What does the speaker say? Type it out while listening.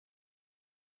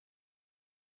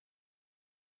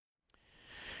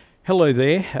Hello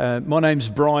there, my name's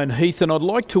Brian Heath and I'd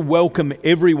like to welcome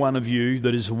every one of you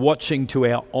that is watching to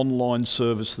our online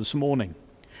service this morning.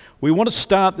 We want to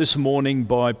start this morning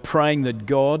by praying that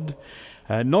God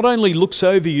not only looks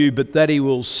over you, but that He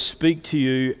will speak to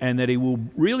you and that He will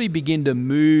really begin to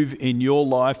move in your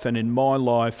life and in my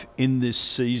life in this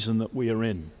season that we are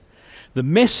in.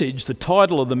 The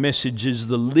title of the message is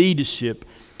The Leadership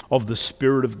of the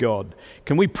Spirit of God.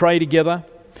 Can we pray together?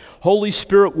 Holy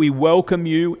Spirit, we welcome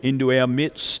you into our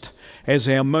midst as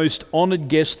our most honoured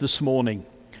guest this morning.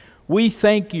 We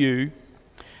thank you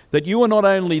that you are not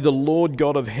only the Lord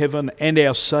God of heaven and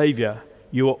our Saviour,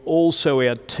 you are also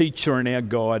our teacher and our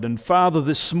guide. And Father,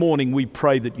 this morning we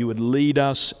pray that you would lead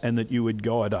us and that you would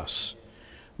guide us.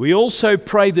 We also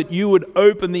pray that you would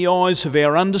open the eyes of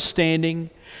our understanding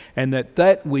and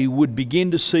that we would begin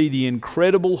to see the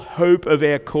incredible hope of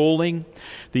our calling,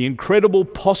 the incredible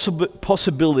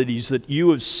possibilities that you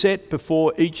have set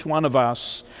before each one of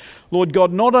us. Lord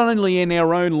God, not only in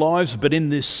our own lives, but in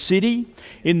this city,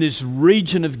 in this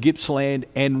region of Gippsland,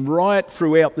 and right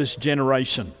throughout this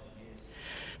generation.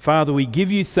 Father, we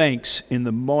give you thanks in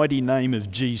the mighty name of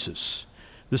Jesus.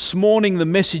 This morning the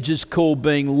message is called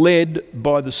Being Led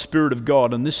by the Spirit of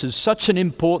God, and this is such an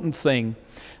important thing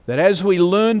that as we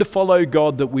learn to follow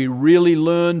God, that we really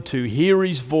learn to hear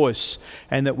His voice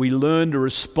and that we learn to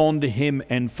respond to Him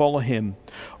and follow Him.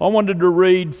 I wanted to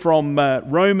read from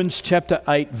Romans chapter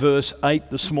 8 verse 8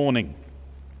 this morning.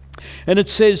 And it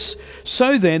says,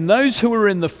 "So then, those who are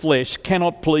in the flesh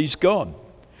cannot please God.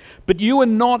 But you are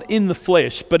not in the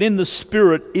flesh, but in the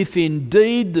Spirit, if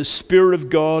indeed the Spirit of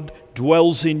God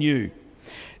dwells in you.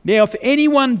 Now, if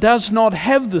anyone does not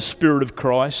have the Spirit of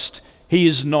Christ, he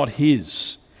is not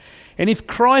his. And if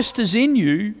Christ is in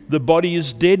you, the body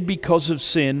is dead because of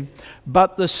sin,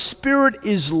 but the Spirit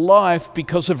is life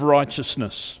because of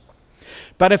righteousness.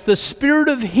 But if the Spirit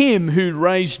of Him who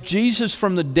raised Jesus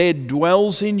from the dead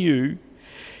dwells in you,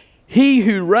 He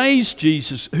who raised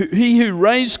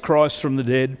Christ from the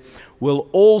dead will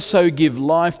also give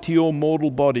life to your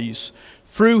mortal bodies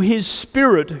through His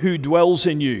Spirit who dwells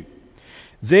in you.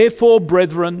 Therefore,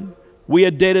 brethren, we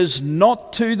are debtors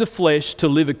not to the flesh to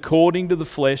live according to the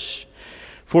flesh.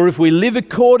 For if we live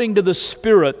according to the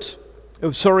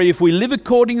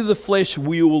flesh,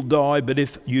 we will die. But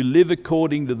if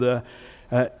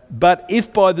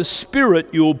by the Spirit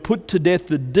you will put to death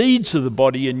the deeds of the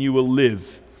body, and you will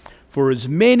live. For as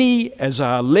many as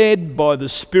are led by the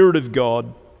Spirit of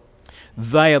God,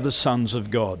 they are the sons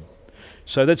of God."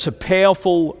 So that's a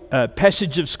powerful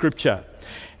passage of Scripture.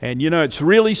 And it's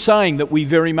really saying that we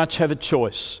very much have a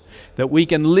choice, that we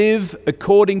can live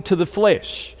according to the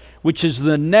flesh, which is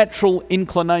the natural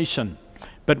inclination.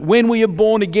 But when we are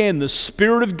born again, the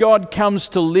Spirit of God comes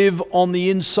to live on the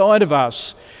inside of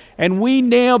us, and we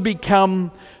now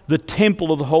become the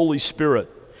temple of the Holy Spirit.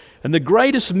 And the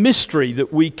greatest mystery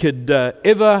that we could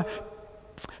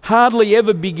hardly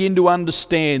ever begin to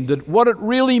understand, that what it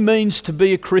really means to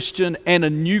be a Christian and a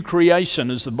new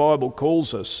creation, as the Bible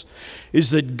calls us, is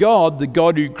that God, the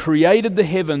God who created the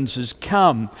heavens, has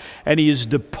come and He has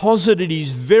deposited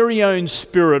His very own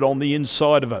Spirit on the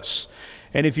inside of us.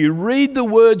 And if you read the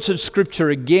words of Scripture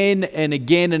again and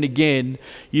again and again,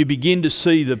 you begin to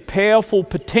see the powerful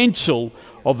potential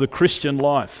of the Christian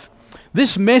life.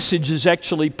 This message is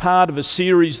actually part of a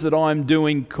series that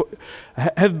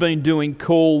have been doing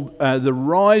called The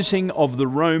Rising of the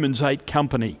Romans 8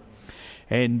 Company.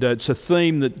 And it's a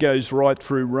theme that goes right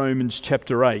through Romans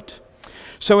chapter 8.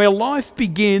 So our life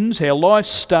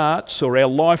starts, or our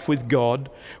life with God,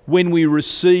 when we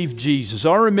receive Jesus.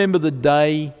 I remember the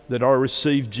day that I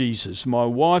received Jesus. My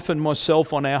wife and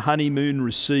myself on our honeymoon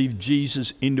received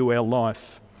Jesus into our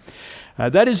life.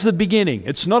 That is the beginning.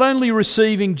 It's not only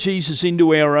receiving Jesus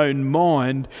into our own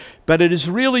mind, but it is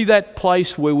really that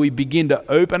place where we begin to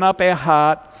open up our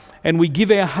heart and we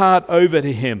give our heart over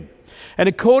to Him. And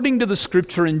according to the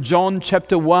Scripture in John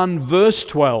chapter 1 verse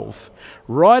 12,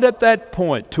 right at that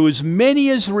point, to as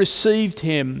many as received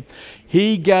Him,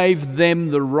 He gave them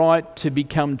the right to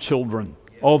become children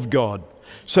of God.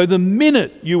 So the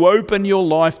minute you open your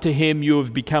life to Him, you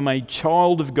have become a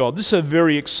child of God. This is a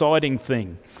very exciting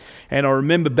thing. And I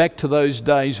remember back to those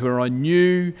days where I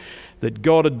knew that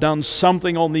God had done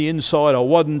something on the inside. I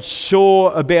wasn't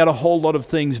sure about a whole lot of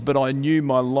things, but I knew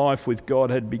my life with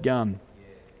God had begun.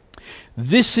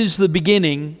 This is the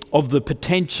beginning of the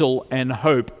potential and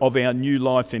hope of our new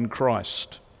life in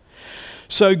Christ.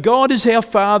 So God is our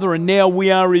Father, and now we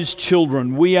are His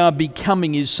children. We are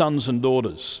becoming His sons and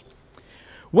daughters.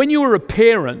 When you are a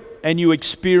parent and you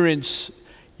experience,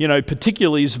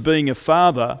 particularly as being a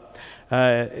father,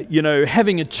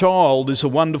 having a child is a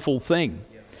wonderful thing.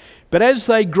 But as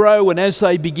they grow and as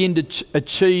they begin to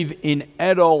achieve in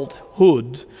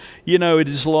adulthood, it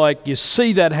is like you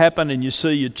see that happen and you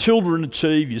see your children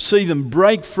achieve, you see them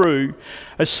break through.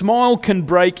 A smile can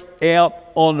break out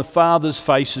on a father's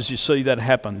face as you see that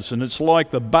happens, and it's like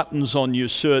the buttons on your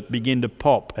shirt begin to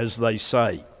pop, as they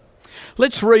say.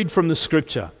 Let's read from the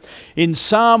scripture. In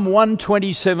Psalm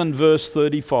 127 verse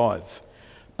 35,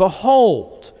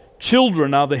 "Behold,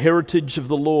 children are the heritage of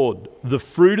the Lord. The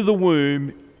fruit of the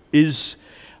womb is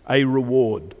a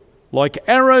reward. Like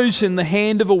arrows in the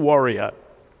hand of a warrior,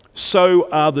 so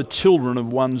are the children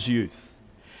of one's youth.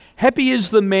 Happy is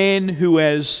the man who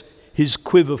has his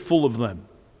quiver full of them.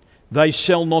 They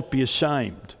shall not be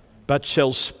ashamed, but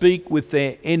shall speak with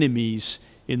their enemies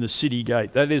in the city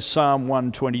gate." That is Psalm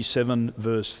 127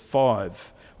 verse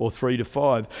 5. Or 3 to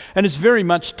 5. And it's very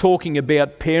much talking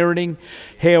about parenting,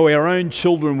 how our own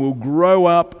children will grow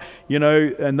up,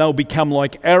 and they'll become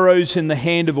like arrows in the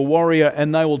hand of a warrior,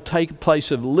 and they will take a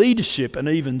place of leadership and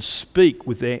even speak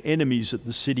with their enemies at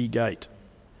the city gate.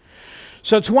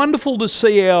 So it's wonderful to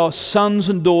see our sons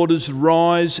and daughters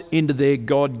rise into their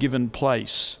God-given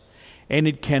place. And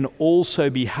it can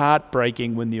also be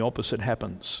heartbreaking when the opposite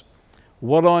happens.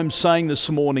 What I'm saying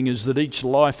this morning is that each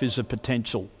life is a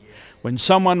potential. When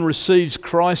someone receives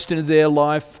Christ into their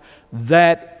life,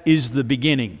 that is the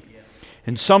beginning.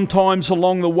 And sometimes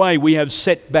along the way we have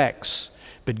setbacks,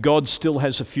 but God still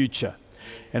has a future.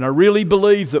 And I really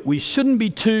believe that we shouldn't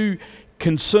be too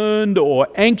concerned or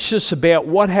anxious about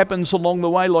what happens along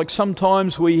the way. Like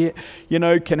sometimes we,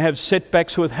 can have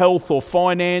setbacks with health or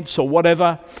finance or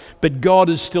whatever, but God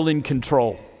is still in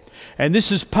control. And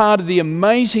this is part of the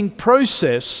amazing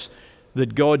process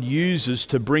that God uses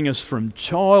to bring us from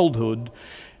childhood,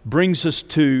 brings us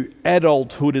to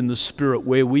adulthood in the Spirit,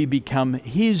 where we become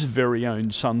His very own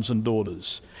sons and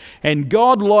daughters. And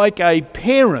God, like a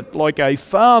parent, like a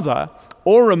father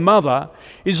or a mother,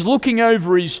 is looking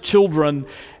over His children,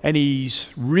 and He's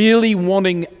really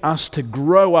wanting us to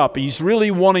grow up. He's really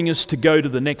wanting us to go to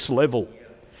the next level.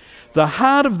 The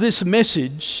heart of this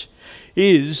message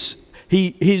is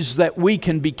that we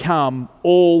can become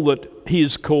all that He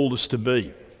has called us to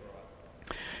be.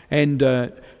 And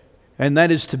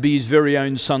that is to be His very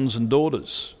own sons and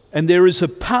daughters. And there is a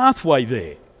pathway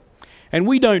there. And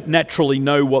we don't naturally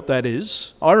know what that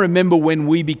is. I remember when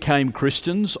we became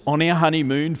Christians on our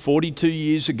honeymoon 42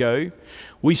 years ago,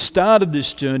 we started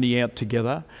this journey out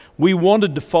together. We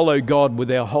wanted to follow God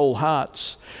with our whole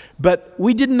hearts. But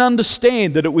we didn't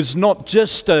understand that it was not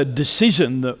just a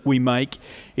decision that we make,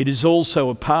 it is also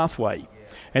a pathway.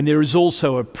 And there is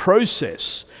also a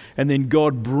process. And then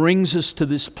God brings us to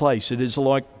this place. It is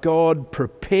like God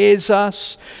prepares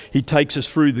us. He takes us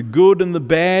through the good and the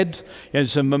bad.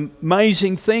 There's some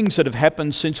amazing things that have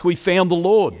happened since we found the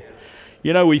Lord.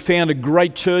 We found a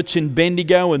great church in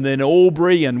Bendigo and then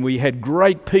Albury, and we had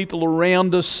great people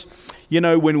around us.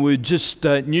 When we were just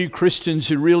new Christians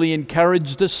who really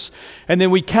encouraged us. And then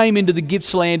we came into the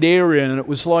Gippsland area, and it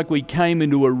was like we came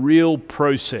into a real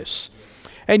process.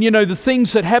 And the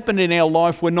things that happen in our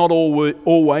life were not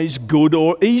always good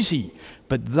or easy,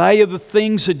 but they are the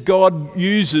things that God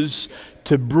uses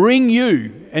to bring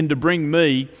you and to bring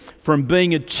me from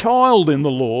being a child in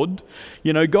the Lord.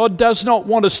 God does not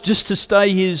want us just to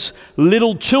stay His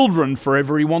little children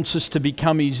forever. He wants us to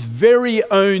become His very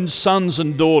own sons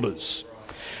and daughters.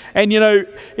 And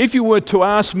if you were to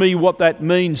ask me what that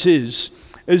means is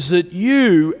that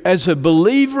you, as a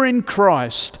believer in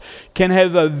Christ, can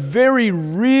have a very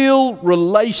real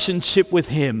relationship with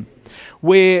Him,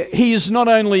 where He is not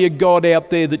only a God out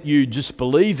there that you just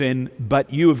believe in,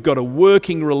 but you have got a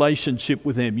working relationship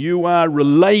with Him. You are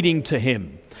relating to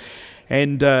Him.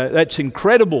 And that's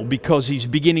incredible, because He's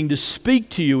beginning to speak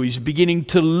to you. He's beginning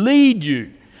to lead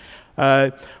you.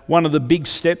 One of the big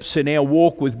steps in our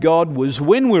walk with God was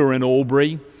when we were in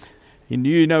Albury. And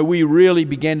we really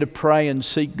began to pray and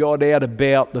seek God out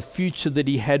about the future that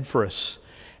He had for us.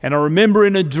 And I remember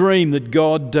in a dream that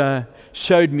God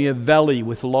showed me a valley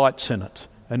with lights in it.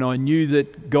 And I knew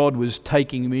that God was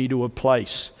taking me to a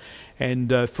place.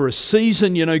 And for a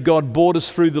season, God brought us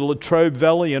through the Latrobe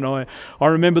Valley. And I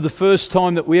remember the first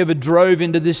time that we ever drove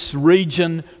into this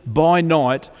region by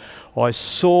night, I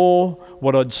saw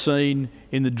what I'd seen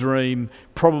in the dream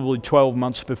probably 12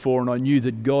 months before, and I knew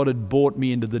that God had brought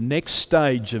me into the next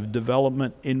stage of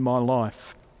development in my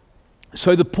life.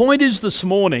 So the point is this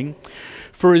morning,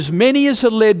 for as many as are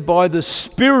led by the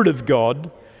Spirit of God,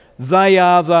 they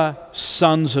are the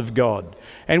sons of God.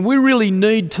 And we really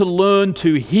need to learn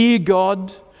to hear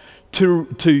God,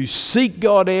 to seek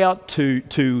God out,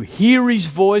 to hear His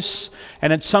voice.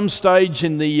 And at some stage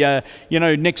in the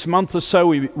next month or so,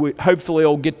 we hopefully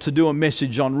I'll get to do a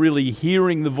message on really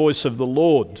hearing the voice of the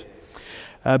Lord.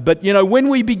 But when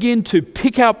we begin to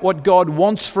pick up what God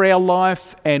wants for our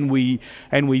life, and we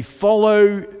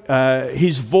follow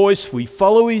His voice, we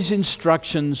follow His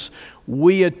instructions,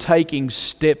 we are taking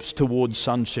steps towards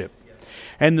sonship.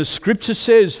 And the Scripture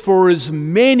says, "For as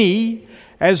many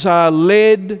as are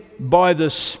led by the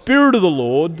Spirit of the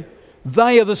Lord,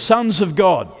 they are the sons of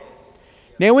God."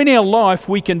 Now, in our life,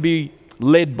 we can be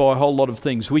led by a whole lot of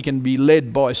things. We can be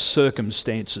led by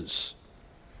circumstances.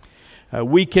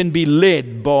 We can be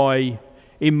led by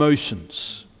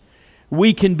emotions.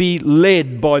 We can be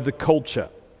led by the culture.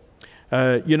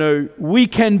 We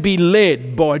can be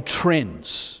led by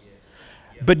trends.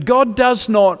 But God does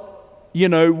not,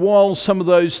 while some of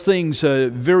those things are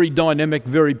very dynamic,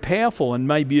 very powerful, and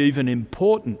maybe even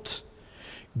important,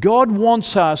 God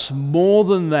wants us more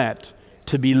than that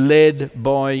to be led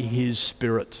by His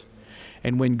Spirit.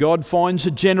 And when God finds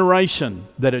a generation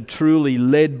that are truly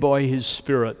led by His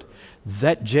Spirit,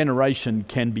 that generation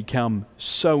can become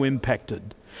so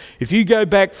impacted. If you go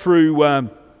back through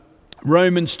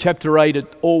Romans chapter 8,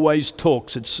 it always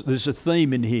talks, there's a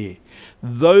theme in here.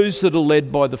 Those that are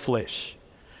led by the flesh.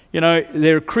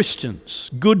 They're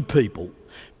Christians, good people,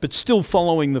 but still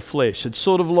following the flesh. It's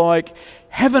sort of like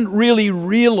haven't really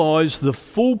realised the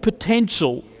full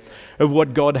potential of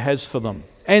what God has for them.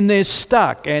 And they're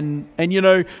stuck, and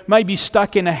maybe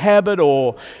stuck in a habit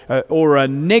or a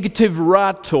negative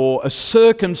rut or a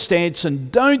circumstance,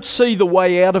 and don't see the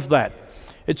way out of that.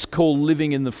 It's called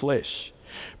living in the flesh.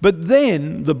 But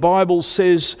then the Bible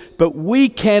says, but we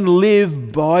can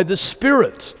live by the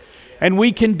Spirit, and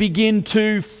we can begin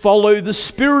to follow the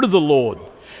Spirit of the Lord,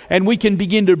 and we can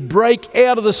begin to break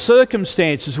out of the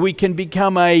circumstances. We can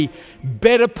become a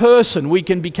better person. We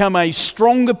can become a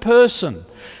stronger person.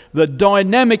 The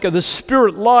dynamic of the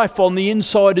Spirit life on the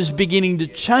inside is beginning to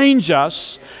change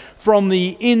us from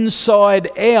the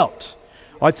inside out.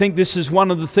 I think this is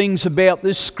one of the things about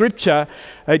this scripture.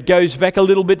 It goes back a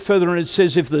little bit further, and it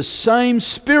says, if the same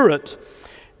Spirit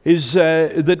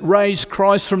that raised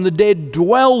Christ from the dead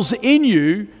dwells in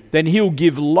you, then He'll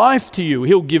give life to you.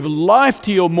 He'll give life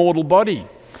to your mortal body.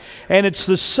 And it's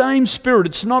the same Spirit.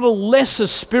 It's not a lesser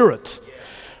spirit.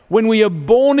 When we are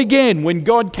born again, when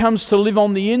God comes to live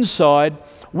on the inside,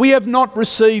 we have not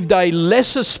received a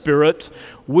lesser spirit.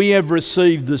 We have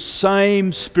received the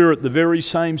same Spirit, the very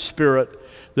same Spirit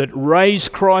that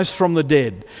raised Christ from the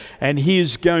dead. And He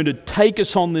is going to take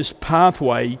us on this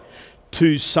pathway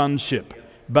to sonship.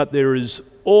 But there is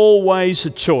always a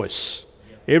choice.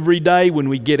 Every day when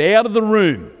we get out of the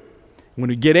room, when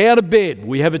we get out of bed,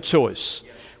 we have a choice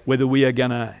whether we are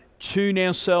going to tune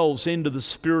ourselves into the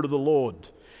Spirit of the Lord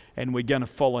and we're going to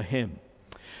follow Him.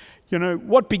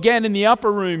 What began in the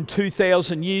upper room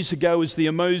 2,000 years ago is the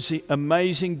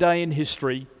amazing day in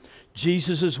history.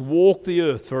 Jesus has walked the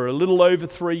earth for a little over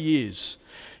 3 years.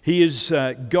 He is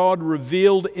God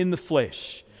revealed in the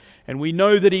flesh. And we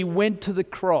know that He went to the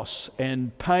cross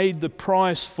and paid the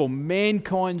price for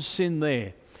mankind's sin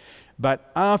there.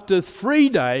 But after 3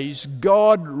 days,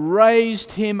 God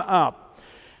raised Him up.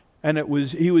 And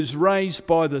He was raised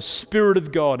by the Spirit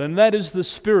of God. And that is the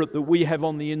Spirit that we have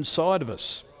on the inside of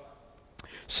us.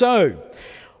 So,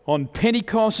 on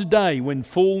Pentecost Day, when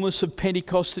fullness of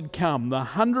Pentecost had come, the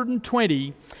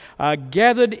 120 are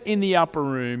gathered in the upper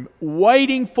room,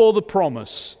 waiting for the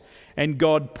promise. And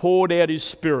God poured out His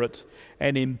Spirit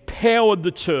and empowered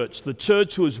the church. The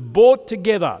church was brought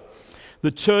together.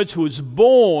 The church was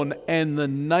born, and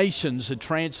the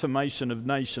transformation of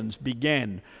nations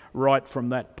began right from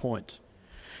that point.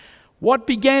 What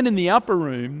began in the upper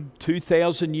room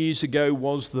 2,000 years ago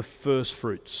was the first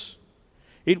fruits.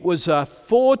 It was a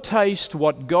foretaste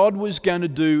what God was going to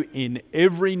do in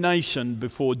every nation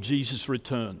before Jesus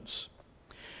returns.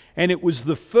 And it was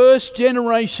the first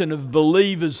generation of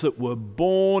believers that were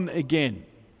born again.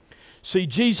 See,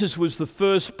 Jesus was the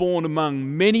firstborn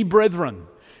among many brethren,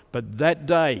 but that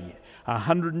day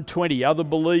 120 other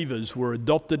believers were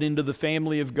adopted into the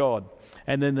family of God.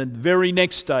 And then the very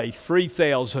next day,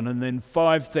 3,000, and then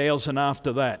 5,000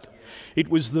 after that. It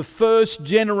was the first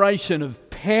generation of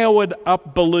powered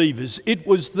up believers. It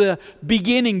was the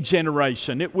beginning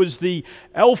generation. It was the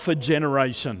alpha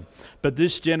generation. But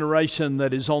this generation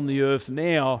that is on the earth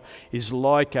now is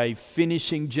like a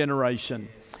finishing generation.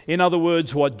 In other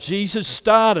words, what Jesus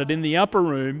started in the upper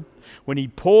room, when He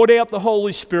poured out the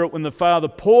Holy Spirit, when the Father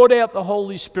poured out the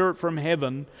Holy Spirit from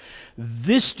heaven,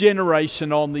 this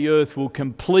generation on the earth will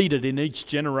complete it in each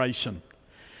generation.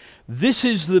 This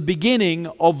is the beginning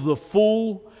of the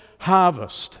full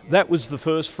harvest. That was the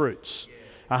first fruits.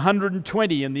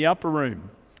 120 in the upper room,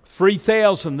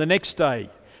 3,000 the next day,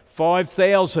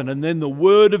 5,000, and then the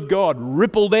word of God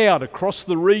rippled out across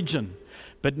the region.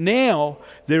 But now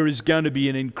there is going to be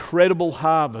an incredible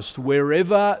harvest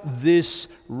wherever this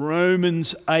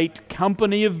Romans 8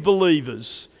 company of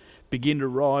believers begin to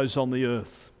rise on the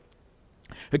earth.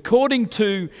 According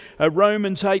to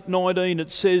Romans 8:19,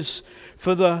 it says,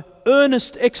 "For the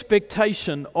earnest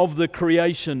expectation of the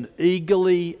creation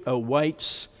eagerly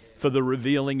awaits for the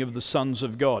revealing of the sons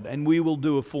of God." And we will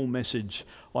do a full message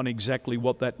on exactly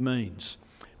what that means.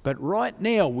 But right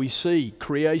now we see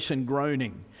creation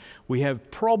groaning. We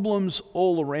have problems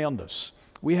all around us.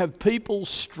 We have people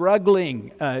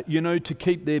struggling, to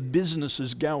keep their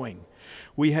businesses going.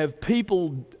 We have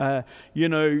people,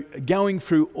 going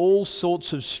through all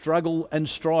sorts of struggle and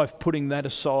strife, putting that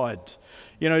aside.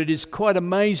 It is quite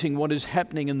amazing what is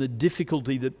happening and the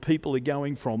difficulty that people are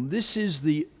going from. This is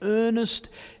the earnest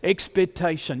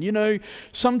expectation.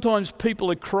 Sometimes people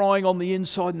are crying on the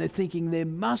inside and they're thinking there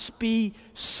must be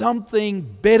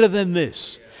something better than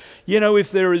this.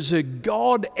 If there is a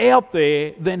God out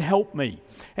there, then help me.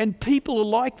 And people are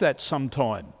like that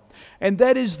sometimes. And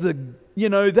that is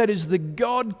the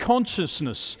God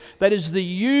consciousness. That is the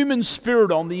human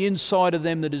spirit on the inside of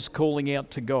them that is calling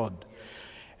out to God.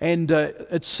 And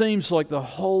it seems like the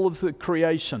whole of the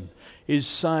creation is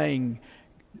saying,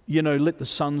 let the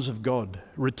sons of God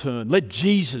return. Let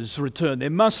Jesus return. There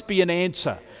must be an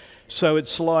answer. So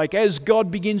it's like as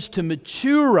God begins to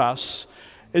mature us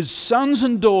as sons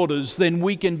and daughters, then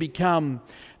we can become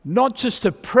not just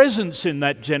a presence in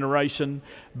that generation,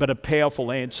 but a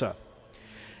powerful answer.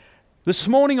 This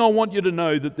morning I want you to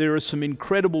know that there are some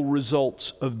incredible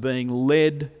results of being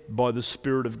led by the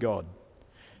Spirit of God.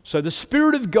 So the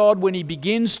Spirit of God, when He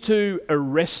begins to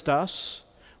arrest us,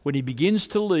 when He begins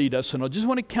to lead us, and I just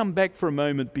want to come back for a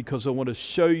moment because I want to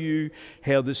show you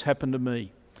how this happened to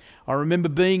me. I remember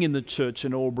being in the church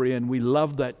in Albury, and we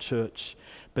loved that church.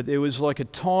 But there was like a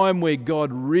time where God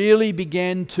really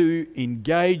began to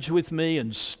engage with me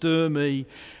and stir me,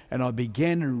 and I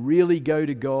began to really go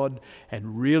to God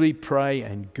and really pray,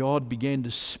 and God began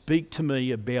to speak to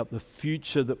me about the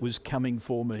future that was coming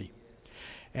for me.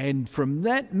 And from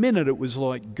that minute, it was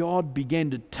like God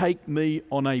began to take me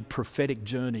on a prophetic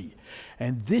journey.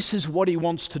 And this is what He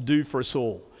wants to do for us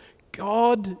all.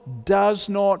 God does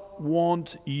not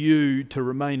want you to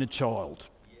remain a child.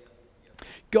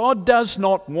 God does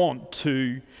not want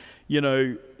to,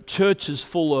 churches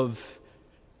full of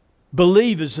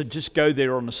believers that just go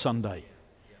there on a Sunday.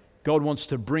 God wants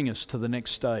to bring us to the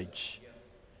next stage.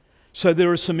 So there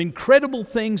are some incredible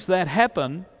things that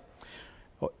happen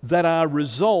that are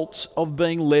results of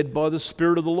being led by the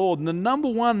Spirit of the Lord. And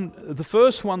the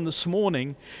first one this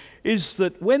morning is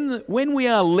that when we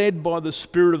are led by the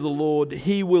Spirit of the Lord,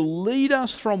 He will lead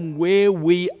us from where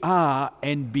we are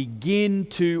and begin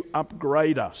to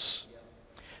upgrade us.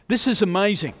 This is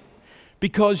amazing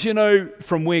because,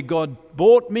 from where God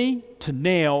brought me to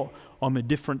now, I'm a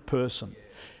different person.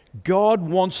 God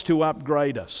wants to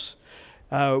upgrade us.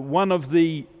 One of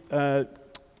the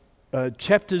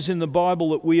chapters in the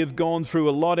Bible that we have gone through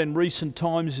a lot in recent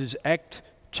times is Acts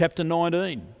chapter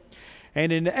 19.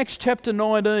 And in Acts chapter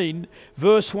 19,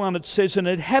 verse 1, it says, "And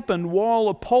it happened while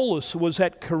Apollos was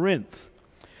at Corinth,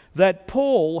 that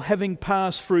Paul, having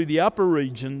passed through the upper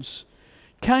regions,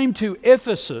 came to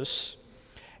Ephesus,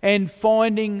 and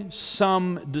finding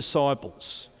some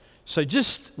disciples." So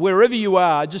just wherever you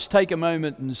are, just take a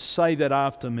moment and say that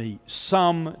after me.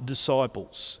 Some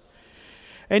disciples.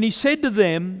 "And he said to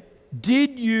them,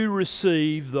 'Did you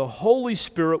receive the Holy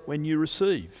Spirit when you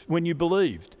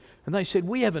believed?' And they said,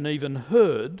 'We haven't even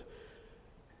heard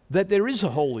that there is a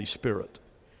Holy Spirit.'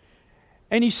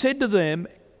 And he said to them,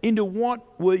 'Into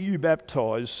what were you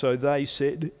baptized?' So they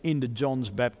said, 'Into John's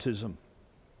baptism.'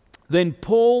 Then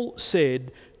Paul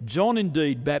said, 'John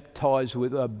indeed baptized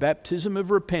with a baptism of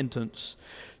repentance,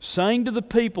 saying to the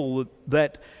people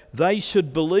that they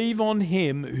should believe on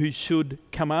him who should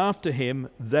come after him,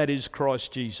 that is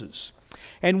Christ Jesus.'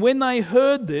 And when they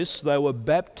heard this, they were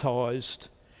baptized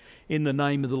in the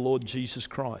name of the Lord Jesus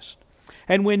Christ.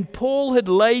 And when Paul had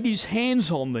laid his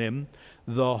hands on them,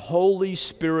 the Holy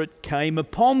Spirit came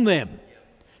upon them."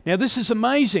 Now this is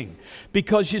amazing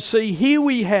because you see, here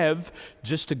we have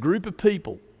just a group of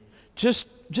people, just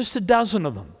a dozen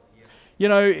of them.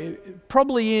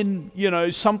 Probably in,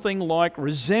 something like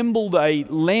resembled a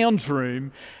lounge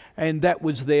room, and that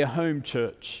was their home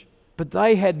church. But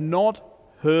they had not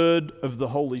heard of the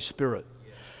Holy Spirit.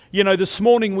 You know, this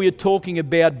morning we are talking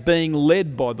about being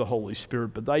led by the Holy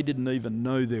Spirit, but they didn't even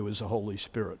know there was a Holy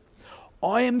Spirit.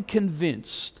 I am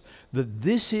convinced that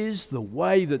this is the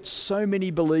way that so many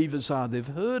believers are. They've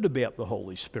heard about the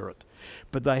Holy Spirit,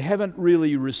 but they haven't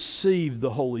really received the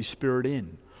Holy Spirit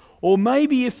in. Or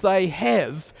maybe if they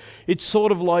have, it's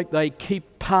sort of like they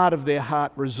keep part of their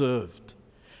heart reserved.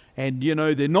 And, you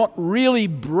know, they're not really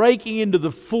breaking into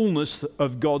the fullness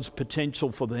of God's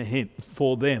potential for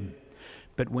them.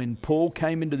 But when Paul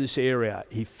came into this area,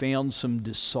 he found some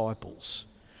disciples.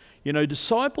 You know,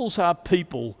 disciples are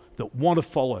people that want to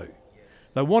follow.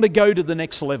 They want to go to the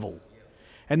next level.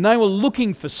 And they were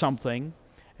looking for something,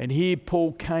 and here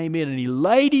Paul came in and he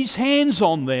laid his hands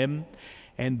on them,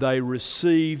 and they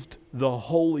received the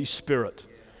Holy Spirit.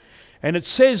 And it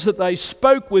says that they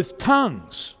spoke with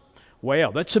tongues.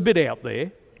 Wow, that's a bit out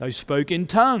there. They spoke in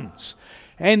tongues.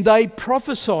 And they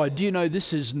prophesied. Do you know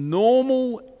this is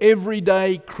normal,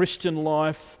 everyday Christian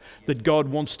life that God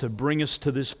wants to bring us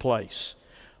to this place?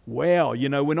 Wow, you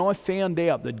know, when I found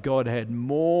out that God had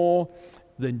more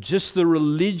than just the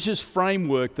religious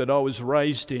framework that I was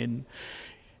raised in,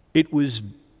 it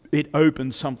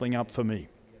opened something up for me.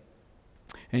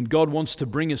 And God wants to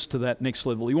bring us to that next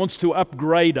level. He wants to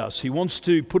upgrade us. He wants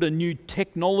to put a new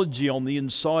technology on the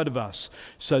inside of us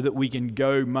so that we can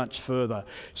go much further.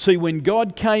 See, when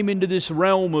God came into this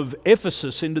realm of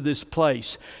Ephesus, into this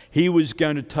place, He was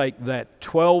going to take that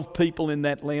 12 people in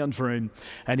that lounge room,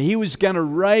 and He was going to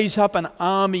raise up an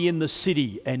army in the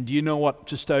city. And you know what?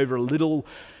 Just over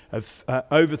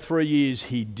 3 years,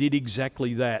 He did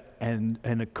exactly that. And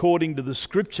according to the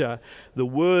Scripture, the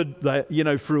Word,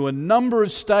 through a number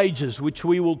of stages, which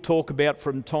we will talk about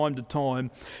from time to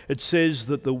time, it says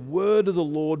that the Word of the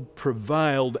Lord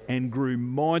prevailed and grew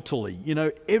mightily. You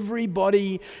know,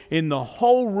 everybody in the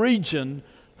whole region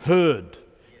heard.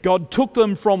 God took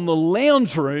them from the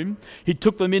lounge room, He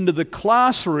took them into the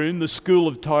classroom, the school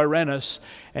of Tyrannus,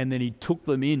 and then He took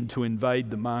them in to invade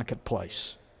the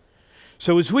marketplace.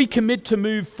 So as we commit to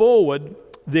move forward,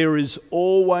 there is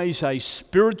always a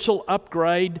spiritual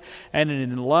upgrade and an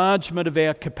enlargement of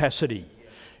our capacity.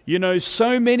 You know,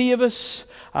 so many of us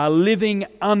are living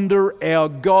under our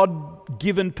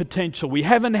God-given potential. We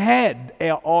haven't had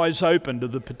our eyes open to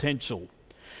the potential.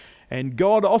 And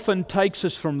God often takes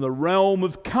us from the realm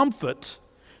of comfort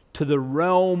to the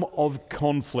realm of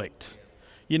conflict.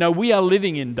 You know, we are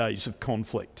living in days of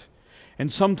conflict.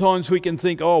 And sometimes we can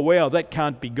think, oh, wow, that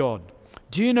can't be God.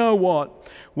 Do you know what?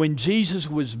 When Jesus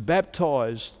was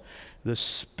baptized, the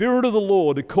Spirit of the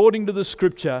Lord, according to the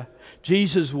Scripture,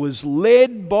 Jesus was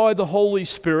led by the Holy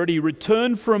Spirit. He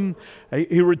returned from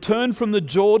the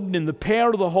Jordan in the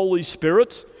power of the Holy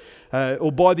Spirit,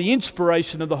 or by the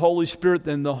inspiration of the Holy Spirit.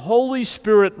 Then the Holy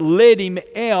Spirit led Him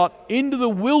out into the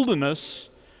wilderness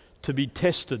to be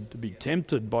tested, to be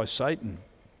tempted by Satan.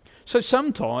 So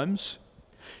sometimes,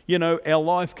 you know, our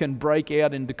life can break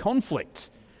out into conflict.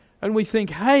 And we think,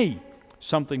 hey,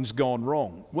 something's gone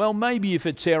wrong. Well, maybe if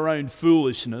it's our own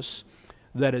foolishness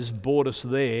that has brought us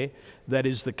there, that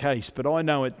is the case. But I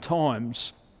know at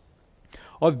times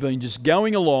I've been just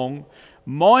going along,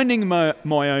 minding my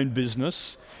own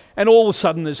business, and all of a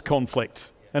sudden there's conflict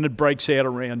and it breaks out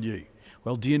around you.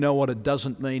 Well, do you know what? It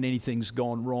doesn't mean anything's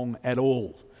gone wrong at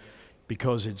all,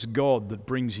 because it's God that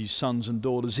brings His sons and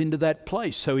daughters into that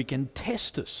place so He can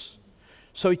test us,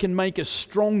 so He can make us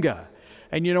stronger.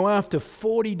 And you know, after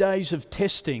 40 days of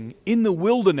testing in the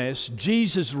wilderness,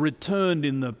 Jesus returned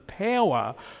in the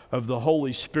power of the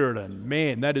Holy Spirit. And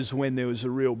man, that is when there was a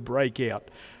real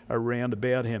breakout around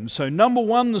about Him. So number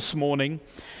one this morning,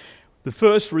 the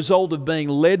first result of being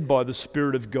led by the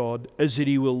Spirit of God is that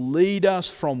He will lead us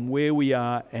from where we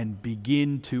are and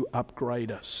begin to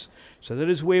upgrade us. So that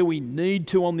is where we need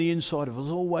to, on the inside of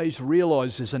us, always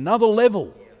realize there's another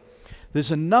level.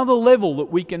 There's another level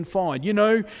that we can find. You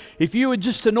know, if you are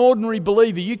just an ordinary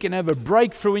believer, you can have a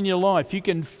breakthrough in your life. You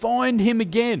can find Him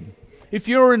again. If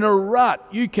you're in a rut,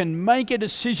 you can make a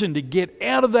decision to get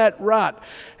out of that rut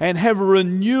and have a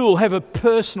renewal, have a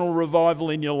personal revival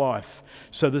in your life.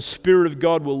 So the Spirit of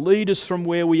God will lead us from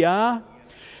where we are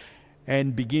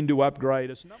and begin to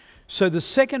upgrade us. So the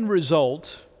second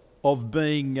result of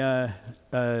being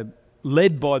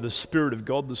led by the Spirit of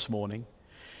God this morning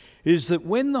is that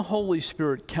when the Holy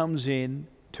Spirit comes in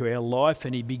to our life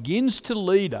and He begins to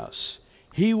lead us,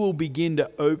 He will begin to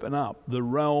open up the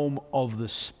realm of the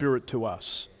Spirit to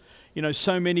us. You know,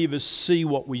 so many of us see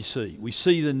what we see. We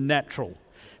see the natural,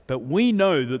 but we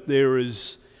know that there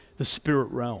is the Spirit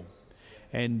realm.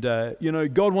 And, you know,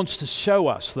 God wants to show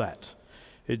us that.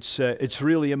 It's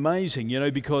really amazing, you know,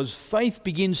 because faith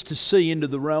begins to see into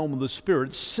the realm of the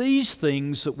Spirit, sees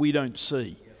things that we don't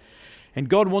see. And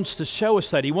God wants to show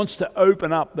us that. He wants to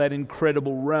open up that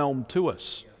incredible realm to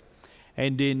us.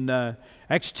 And in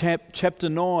Acts chapter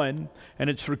 9, and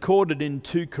it's recorded in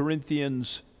 2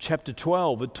 Corinthians chapter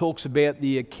 12, it talks about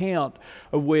the account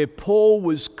of where Paul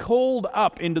was called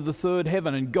up into the third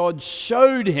heaven, and God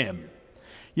showed him.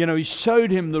 He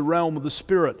showed him the realm of the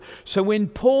Spirit. So when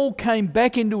Paul came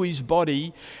back into his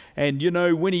body, and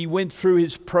when he went through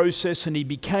his process and he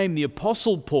became the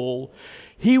Apostle Paul,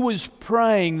 he was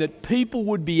praying that people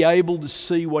would be able to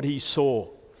see what he saw.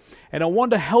 And I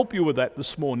want to help you with that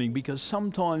this morning, because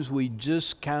sometimes we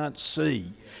just can't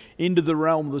see into the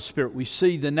realm of the Spirit. We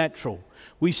see the natural.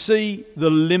 We see the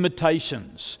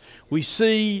limitations. We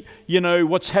see,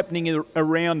 what's happening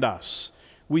around us.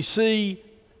 We see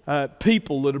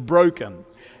people that are broken.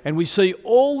 And we see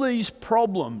all these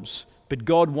problems, but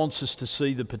God wants us to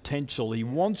see the potential. He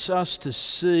wants us to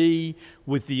see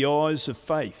with the eyes of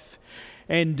faith.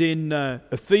 And in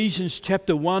Ephesians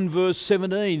chapter 1 verse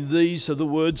 17, these are the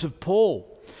words of Paul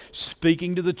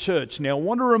speaking to the church. Now I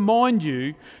want to remind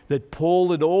you that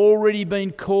Paul had already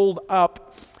been called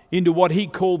up into what he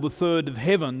called the third of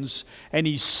heavens, and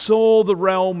he saw the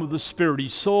realm of the Spirit. He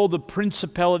saw the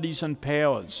principalities and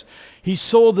powers. He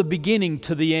saw the beginning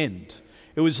to the end.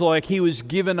 It was like he was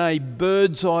given a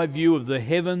bird's eye view of the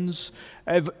heavens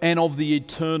and of the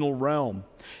eternal realm.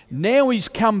 Now he's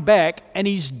come back and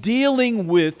he's dealing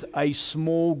with a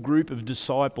small group of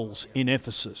disciples in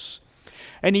Ephesus.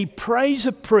 And he prays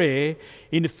a prayer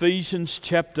in Ephesians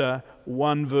chapter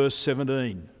 1 verse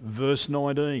 17, verse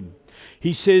 19.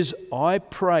 He says, I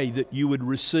pray that you would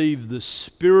receive the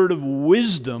spirit of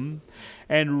wisdom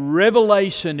and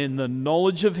revelation in the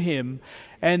knowledge of Him,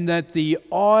 and that the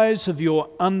eyes of your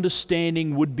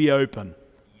understanding would be open.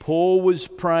 Paul was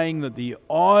praying that the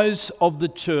eyes of the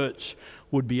church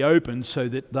would be open so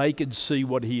that they could see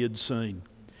what he had seen.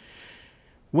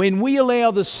 When we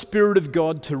allow the Spirit of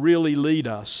God to really lead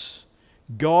us,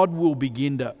 God will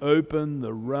begin to open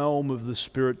the realm of the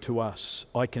Spirit to us.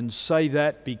 I can say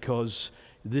that because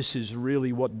this is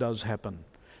really what does happen.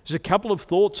 There's a couple of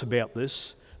thoughts about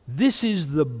this. This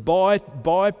is the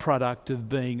byproduct of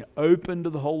being open to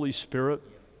the Holy Spirit,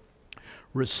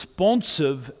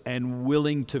 responsive and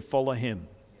willing to follow Him.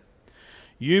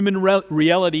 Human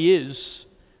reality is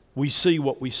we see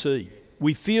what we see.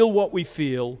 We feel what we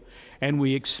feel, and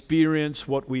we experience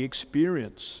what we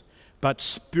experience. But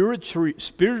spiritual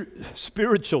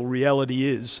reality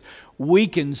is we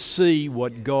can see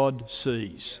what God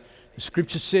sees. The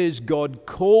Scripture says God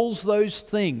calls those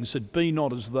things that be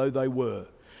not as though they were.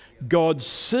 God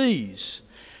sees,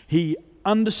 He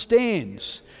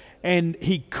understands, and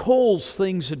He calls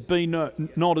things that be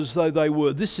not as though they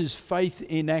were. This is faith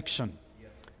in action.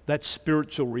 That's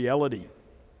spiritual reality.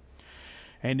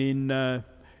 And in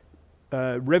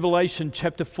Revelation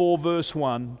chapter 4 verse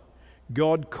 1,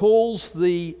 God calls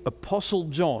the Apostle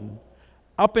John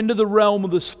up into the realm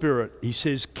of the Spirit. He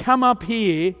says, come up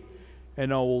here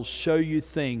and I will show you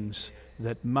things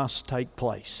that must take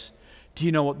place. Do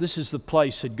you know what? This is the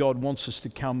place that God wants us to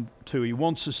come to. He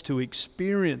wants us to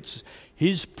experience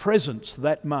His presence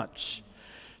that much.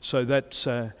 So that's,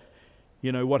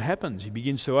 what happens. He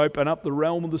begins to open up the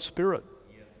realm of the Spirit.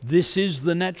 This is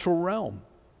the natural realm.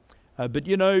 But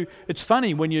it's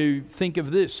funny when you think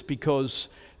of this, because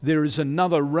there is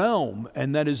another realm,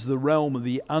 and that is the realm of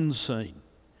the unseen.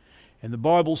 And the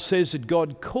Bible says that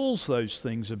God calls those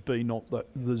things that be not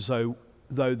as though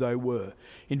they were.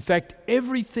 In fact,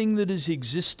 everything that is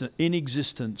in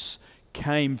existence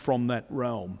came from that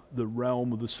realm, the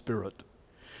realm of the Spirit.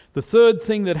 The third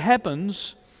thing that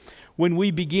happens when we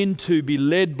begin to be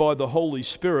led by the Holy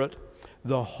Spirit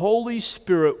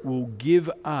will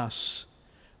give us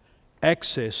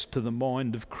access to the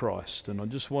mind of Christ. And I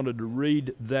just wanted to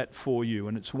read that for you.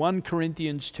 And it's 1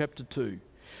 Corinthians chapter 2.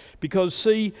 Because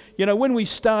see, when we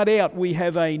start out, we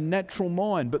have a natural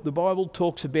mind, but the Bible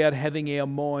talks about having our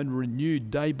mind renewed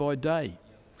day by day.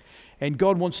 And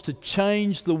God wants to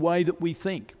change the way that we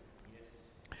think.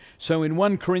 So in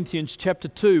 1 Corinthians chapter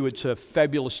 2, it's a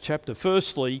fabulous chapter.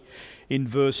 Firstly, in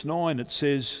verse 9, it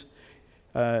says,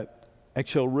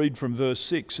 actually I'll read from verse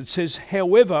 6. It says,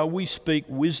 however, we speak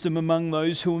wisdom among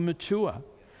those who are mature,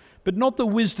 but not the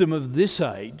wisdom of this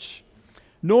age,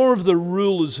 nor of the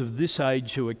rulers of this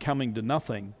age who are coming to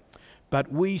nothing,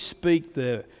 but we speak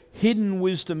the hidden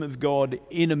wisdom of God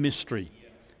in a mystery,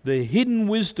 the hidden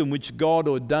wisdom which God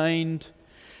ordained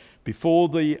before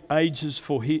the ages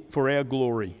for our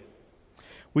glory,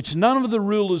 which none of the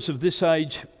rulers of this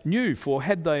age knew, for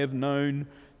had they have known,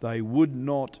 they would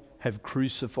not have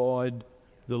crucified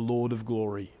the Lord of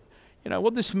glory.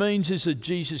 What this means is that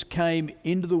Jesus came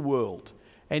into the world,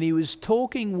 and he was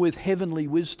talking with heavenly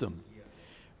wisdom.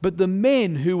 But the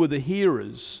men who were the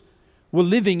hearers were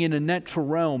living in a natural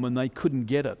realm and they couldn't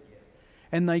get it.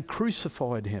 And they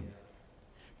crucified him.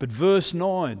 But verse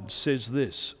 9 says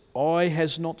this, "Eye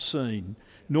has not seen,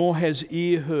 nor has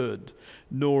ear heard,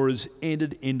 nor has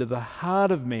entered into the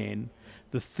heart of man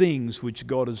the things which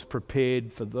God has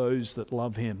prepared for those that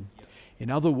love him." In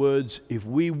other words, if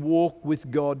we walk with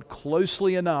God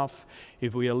closely enough,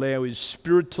 if we allow his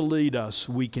Spirit to lead us,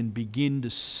 we can begin to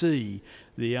see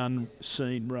the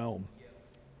unseen realm.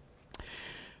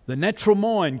 The natural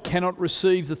mind cannot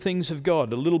receive the things of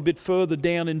God. A little bit further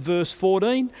down in verse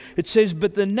 14, it says,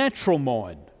 "But the natural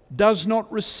mind does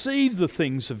not receive the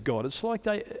things of God." It's like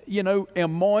our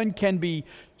mind can be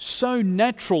so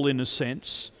natural in a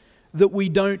sense that we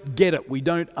don't get it, we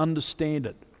don't understand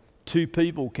it. Two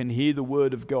people can hear the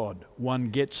word of God. One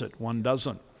gets it, one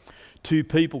doesn't. Two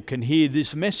people can hear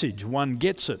this message. One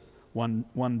gets it,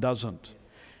 one doesn't.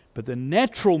 But the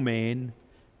natural man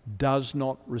does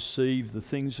not receive the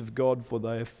things of God, for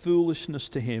they are foolishness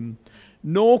to him,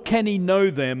 nor can he know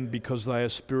them because they are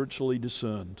spiritually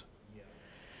discerned.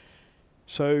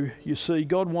 So you see,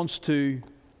 God wants to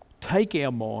take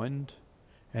our mind,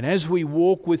 and as we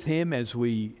walk with him, as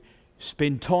we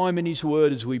spend time in his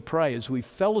word, as we pray, as we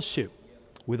fellowship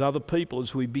with other people,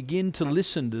 as we begin to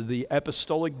listen to the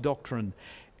apostolic doctrine,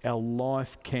 our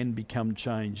life can become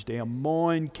changed. Our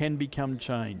mind can become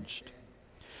changed.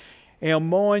 Our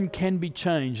mind can be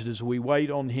changed as we wait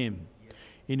on him.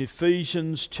 In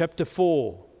Ephesians chapter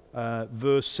 4,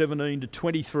 verse 17 to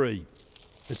 23,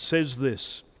 it says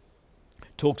this.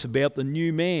 It talks about the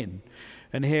new man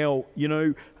and how,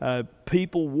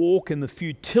 people walk in the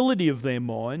futility of their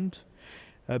mind.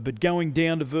 But going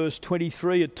down to verse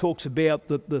 23, it talks about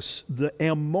that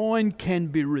our mind can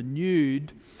be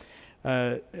renewed.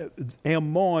 Our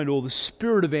mind, or the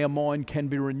spirit of our mind, can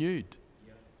be renewed.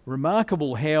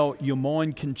 Remarkable how your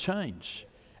mind can change.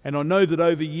 And I know that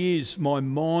over years my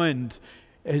mind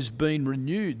has been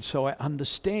renewed, so I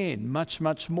understand much,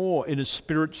 much more in a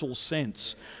spiritual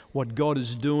sense what God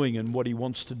is doing and what he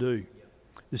wants to do.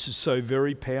 This is so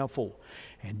very powerful.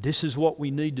 And this is what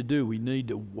we need to do. We need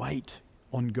to wait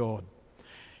on God.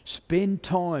 Spend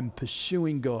time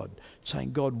pursuing God,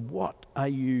 saying, "God, what are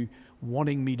you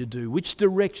wanting me to do? Which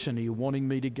direction are you wanting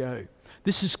me to go?"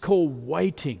 This is called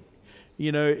waiting.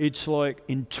 It's like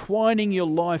entwining your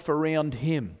life around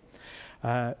him.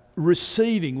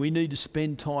 Receiving, we need to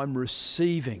spend time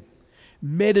receiving.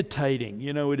 Meditating,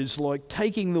 it is like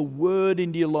taking the word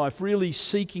into your life, really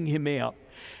seeking him out,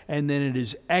 and then it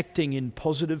is acting in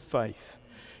positive faith.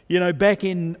 Back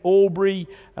in Albury,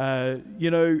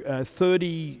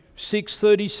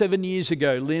 37 years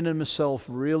ago, Lynn and myself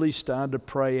really started to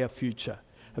pray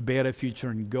about our future,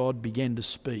 and God began to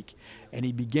speak. And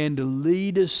he began to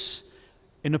lead us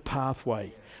in a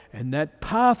pathway. And that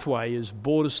pathway has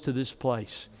brought us to this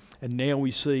place. And now we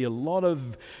see a lot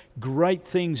of great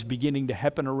things beginning to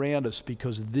happen around us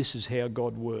because this is how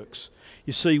God works.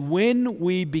 You see, when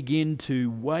we begin to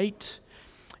wait,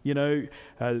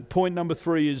 point number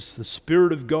 3 is the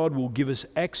Spirit of God will give us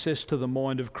access to the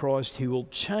mind of Christ. He will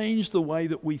change the way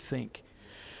that we think.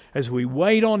 As we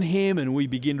wait on him and we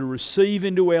begin to receive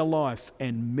into our life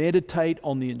and meditate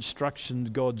on the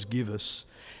instructions God's give us,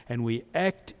 and we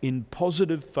act in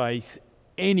positive faith,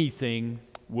 anything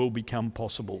will become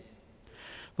possible.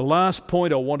 The last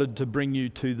point I wanted to bring you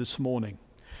to this morning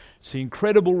is the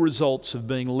incredible results of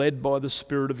being led by the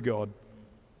Spirit of God.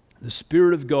 The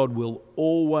Spirit of God will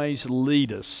always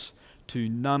lead us to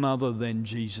none other than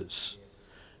Jesus.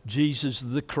 Jesus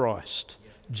the Christ.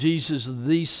 Jesus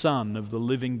the Son of the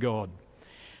living God.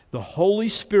 The Holy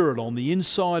Spirit on the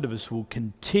inside of us will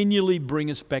continually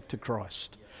bring us back to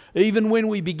Christ. Even when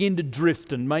we begin to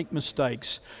drift and make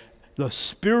mistakes, the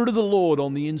Spirit of the Lord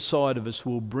on the inside of us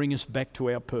will bring us back to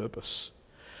our purpose.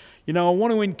 I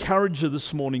want to encourage you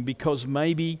this morning because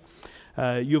maybe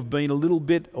you've been a little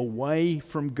bit away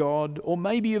from God, or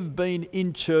maybe you've been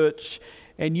in church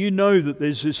and you know that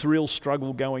there's this real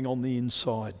struggle going on the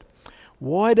inside.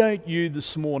 Why don't you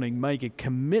this morning make a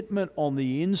commitment on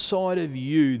the inside of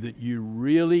you that you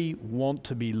really want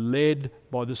to be led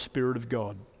by the Spirit of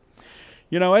God?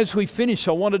 As we finish,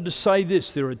 I wanted to say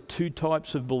this. There are 2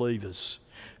 types of believers.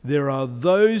 There are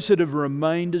those that have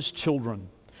remained as children,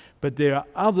 but there are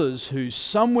others who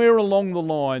somewhere along the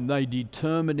line they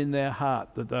determined in their heart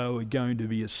that they were going to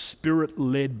be a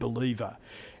Spirit-led believer.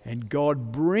 And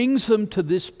God brings them to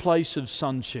this place of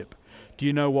sonship Do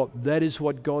you know what? That is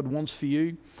what God wants for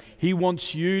you. He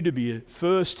wants you to be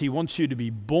first. He wants you to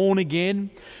be born again.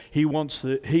 He wants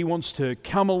to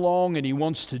come along and He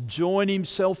wants to join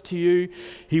Himself to you.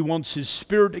 He wants His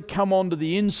Spirit to come onto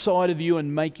the inside of you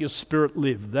and make your spirit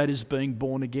live. That is being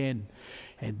born again.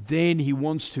 And then He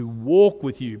wants to walk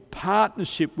with you,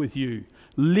 partnership with you,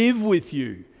 live with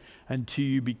you until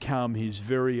you become His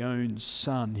very own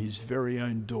son, His very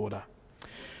own daughter.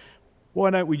 Why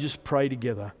don't we just pray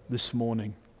together this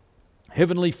morning?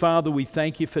 Heavenly Father, we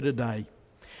thank You for today.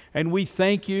 And we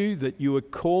thank You that You are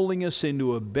calling us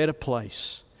into a better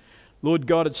place. Lord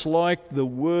God, it's like the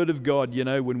Word of God,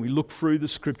 when we look through the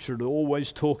Scripture, it's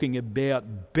always talking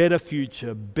about better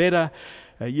future, better,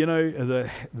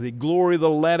 the glory of the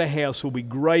latter house will be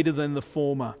greater than the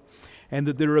former. And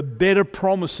that there are better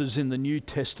promises in the New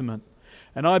Testament.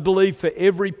 And I believe for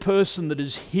every person that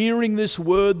is hearing this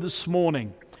word this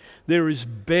morning, there is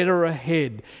better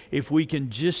ahead if we can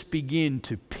just begin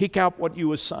to pick up what You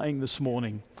were saying this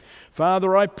morning.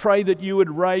 Father, I pray that You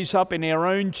would raise up in our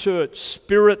own church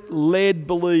Spirit-led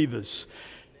believers,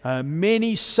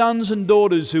 many sons and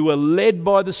daughters who are led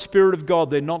by the Spirit of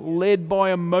God. They're not led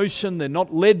by emotion, they're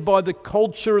not led by the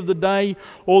culture of the day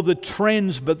or the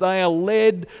trends, but they are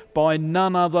led by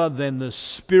none other than the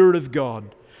Spirit of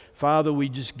God. Father, we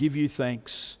just give You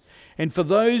thanks. And for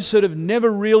those that have never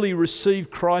really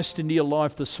received Christ into your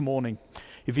life this morning,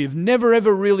 if you've never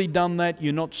ever really done that,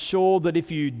 you're not sure that if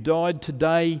you died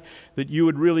today that you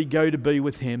would really go to be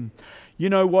with Him, you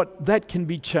know what? That can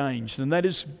be changed. And that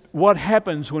is what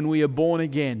happens when we are born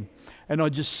again. And I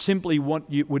just simply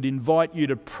would invite you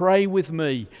to pray with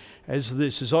me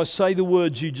as I say the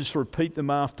words, you just repeat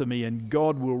them after me, and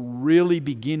God will really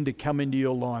begin to come into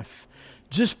your life.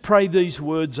 Just pray these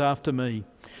words after me.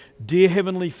 Dear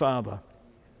Heavenly Father,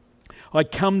 I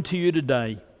come to You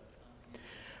today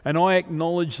and I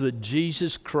acknowledge that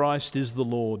Jesus Christ is the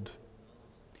Lord.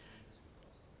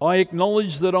 I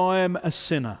acknowledge that I am a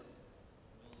sinner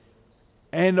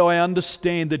and I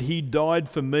understand that He died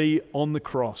for me on the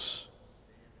cross,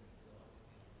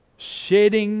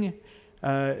 shedding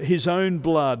His own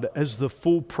blood as the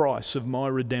full price of my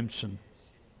redemption.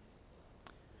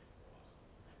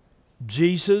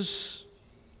 Jesus,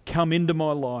 come into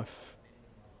my life.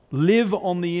 Live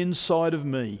on the inside of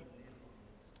me.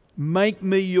 Make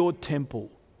me Your temple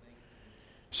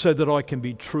so that I can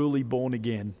be truly born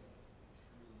again.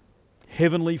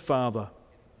 Heavenly Father,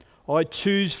 I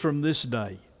choose from this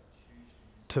day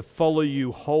to follow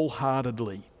You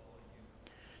wholeheartedly,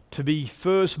 to be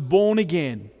first born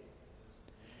again,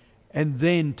 and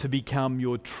then to become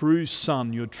Your true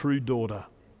son, Your true daughter.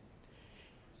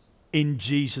 In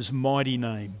Jesus' mighty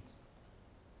name.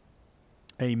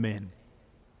 Amen.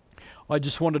 I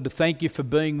just wanted to thank you for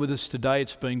being with us today.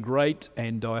 It's been great,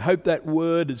 and I hope that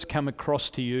word has come across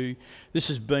to you. This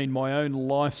has been my own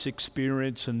life's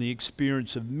experience and the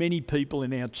experience of many people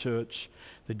in our church,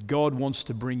 that God wants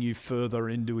to bring you further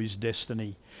into His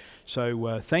destiny.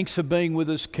 So thanks for being with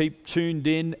us. Keep tuned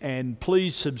in, and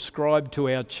please subscribe to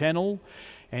our channel.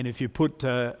 And if you put,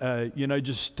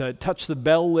 touch the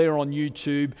bell there on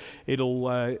YouTube,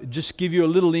 it'll just give you a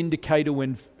little indicator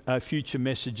when future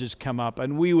messages come up.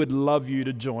 And we would love you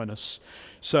to join us.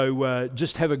 So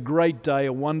just have a great day,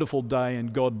 a wonderful day,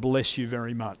 and God bless you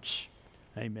very much.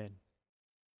 Amen.